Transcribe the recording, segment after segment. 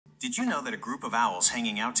Did you know that a group of owls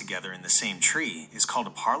hanging out together in the same tree is called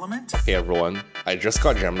a parliament? Hey everyone, I just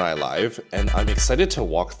got Gemini live and I'm excited to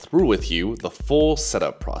walk through with you the full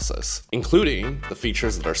setup process, including the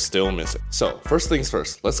features that are still missing. So first things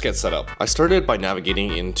first, let's get set up. I started by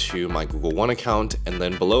navigating into my Google One account, and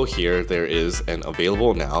then below here there is an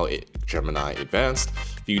available now Gemini Advanced.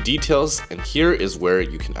 View details, and here is where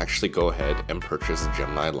you can actually go ahead and purchase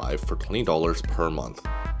Gemini Live for $20 per month.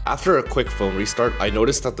 After a quick phone restart, I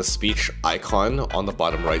noticed that the speech icon on the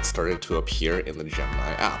bottom right started to appear in the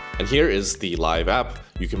Gemini app. And here is the live app.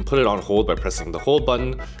 You can put it on hold by pressing the hold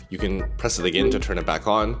button. You can press it again to turn it back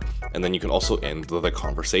on, and then you can also end the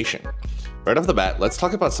conversation. Right off the bat, let's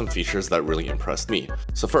talk about some features that really impressed me.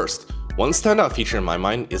 So first, one standout feature in my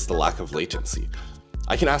mind is the lack of latency.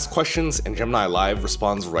 I can ask questions and Gemini Live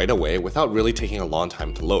responds right away without really taking a long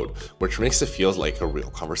time to load, which makes it feel like a real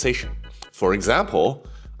conversation. For example,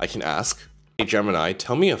 I can ask, "Hey Gemini,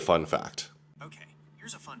 tell me a fun fact." Okay,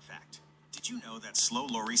 here's a fun fact. Did you know that slow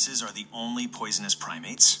lorises are the only poisonous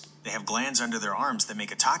primates? They have glands under their arms that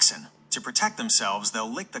make a toxin. To protect themselves,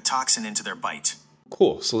 they'll lick the toxin into their bite.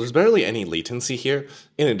 Cool, so there's barely any latency here.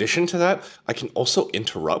 In addition to that, I can also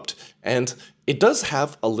interrupt, and it does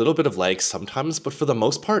have a little bit of lag sometimes, but for the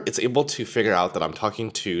most part, it's able to figure out that I'm talking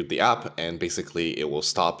to the app, and basically it will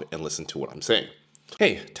stop and listen to what I'm saying.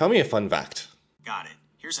 Hey, tell me a fun fact. Got it.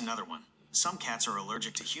 Here's another one. Some cats are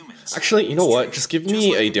allergic to humans. Actually, you know what? Just give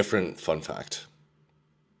me a different fun fact.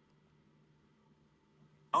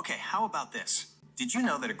 Okay, how about this? Did you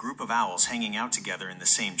know that a group of owls hanging out together in the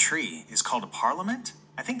same tree is called a parliament?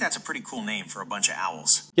 I think that's a pretty cool name for a bunch of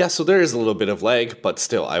owls. Yeah, so there is a little bit of lag, but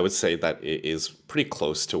still, I would say that it is pretty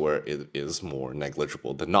close to where it is more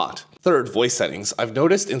negligible than not. Third, voice settings. I've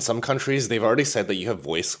noticed in some countries, they've already said that you have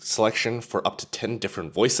voice selection for up to 10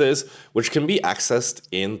 different voices, which can be accessed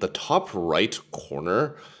in the top right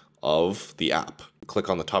corner of the app. Click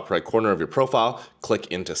on the top right corner of your profile, click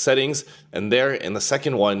into settings, and there in the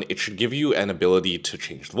second one, it should give you an ability to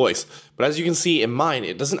change the voice. But as you can see in mine,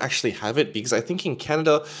 it doesn't actually have it because I think in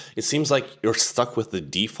Canada, it seems like you're stuck with the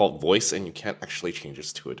default voice and you can't actually change it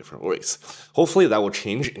to a different voice. Hopefully that will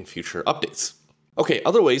change in future updates. Okay,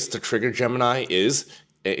 other ways to trigger Gemini is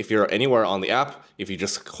if you're anywhere on the app, if you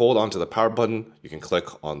just hold onto the power button, you can click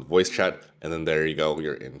on the voice chat, and then there you go,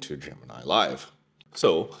 you're into Gemini Live.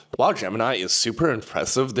 So, while Gemini is super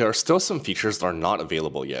impressive, there are still some features that are not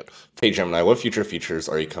available yet. Hey Gemini, what future features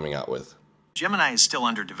are you coming out with? Gemini is still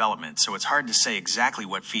under development, so it's hard to say exactly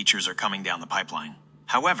what features are coming down the pipeline.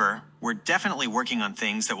 However, we're definitely working on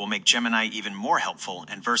things that will make Gemini even more helpful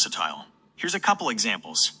and versatile. Here's a couple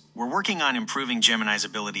examples. We're working on improving Gemini's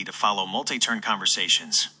ability to follow multi-turn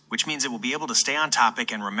conversations, which means it will be able to stay on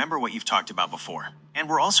topic and remember what you've talked about before. And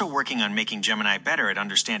we're also working on making Gemini better at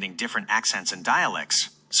understanding different accents and dialects,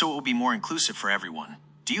 so it will be more inclusive for everyone.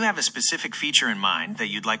 Do you have a specific feature in mind that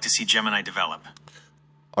you'd like to see Gemini develop?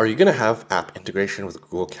 Are you going to have app integration with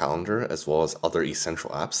Google Calendar as well as other essential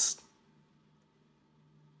apps?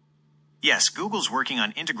 Yes, Google's working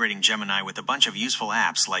on integrating Gemini with a bunch of useful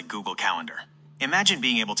apps like Google Calendar. Imagine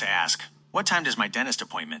being able to ask, "What time does my dentist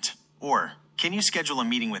appointment?" Or, "Can you schedule a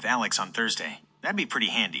meeting with Alex on Thursday?" That'd be pretty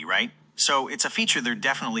handy, right? So it's a feature they're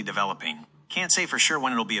definitely developing. Can't say for sure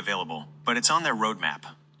when it'll be available, but it's on their roadmap.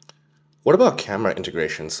 What about camera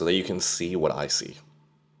integration so that you can see what I see?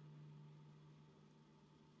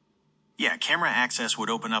 Yeah, camera access would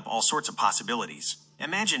open up all sorts of possibilities.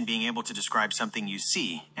 Imagine being able to describe something you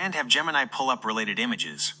see and have Gemini pull up related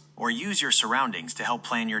images, or use your surroundings to help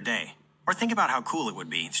plan your day. Or think about how cool it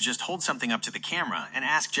would be to just hold something up to the camera and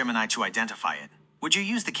ask Gemini to identify it. Would you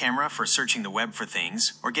use the camera for searching the web for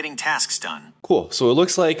things or getting tasks done? Cool, so it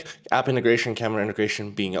looks like app integration, camera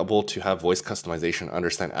integration, being able to have voice customization,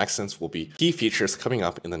 understand accents will be key features coming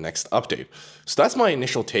up in the next update. So that's my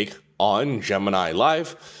initial take on Gemini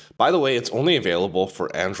Live. By the way, it's only available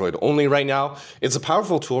for Android only right now. It's a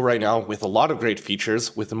powerful tool right now with a lot of great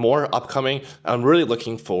features, with more upcoming. I'm really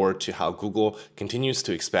looking forward to how Google continues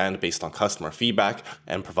to expand based on customer feedback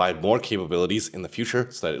and provide more capabilities in the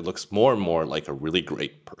future so that it looks more and more like a really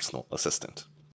great personal assistant.